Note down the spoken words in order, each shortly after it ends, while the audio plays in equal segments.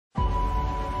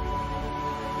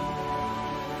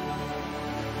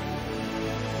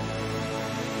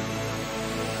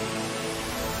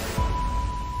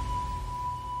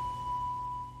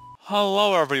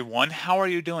Hello everyone, how are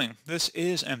you doing? This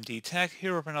is MD Tech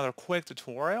here with another quick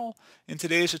tutorial. In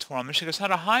today's tutorial, I'm going to show you guys how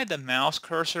to hide the mouse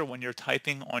cursor when you're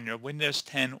typing on your Windows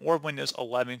 10 or Windows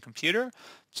 11 computer.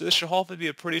 So this should hopefully be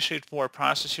a pretty straightforward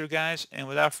process here, guys. And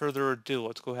without further ado,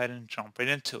 let's go ahead and jump right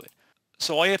into it.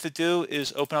 So all you have to do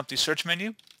is open up the search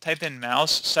menu, type in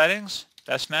mouse settings,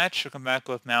 best match. You'll come back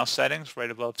with mouse settings right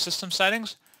above system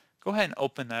settings. Go ahead and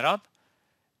open that up.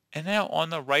 And now on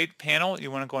the right panel,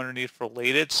 you want to go underneath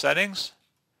related settings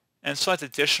and select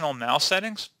additional mouse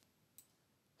settings.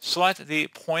 Select the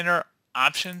pointer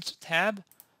options tab.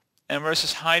 And where it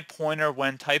says hide pointer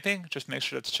when typing, just make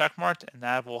sure it's checkmarked and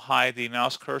that will hide the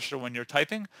mouse cursor when you're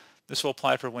typing. This will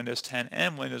apply for Windows 10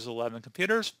 and Windows 11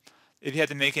 computers. If you had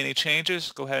to make any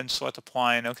changes, go ahead and select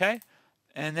apply and OK.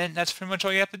 And then that's pretty much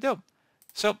all you have to do.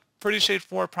 So pretty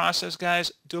straightforward process,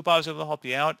 guys. Do hope I was able to help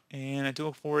you out, and I do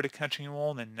look forward to catching you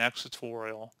all in the next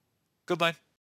tutorial. Goodbye.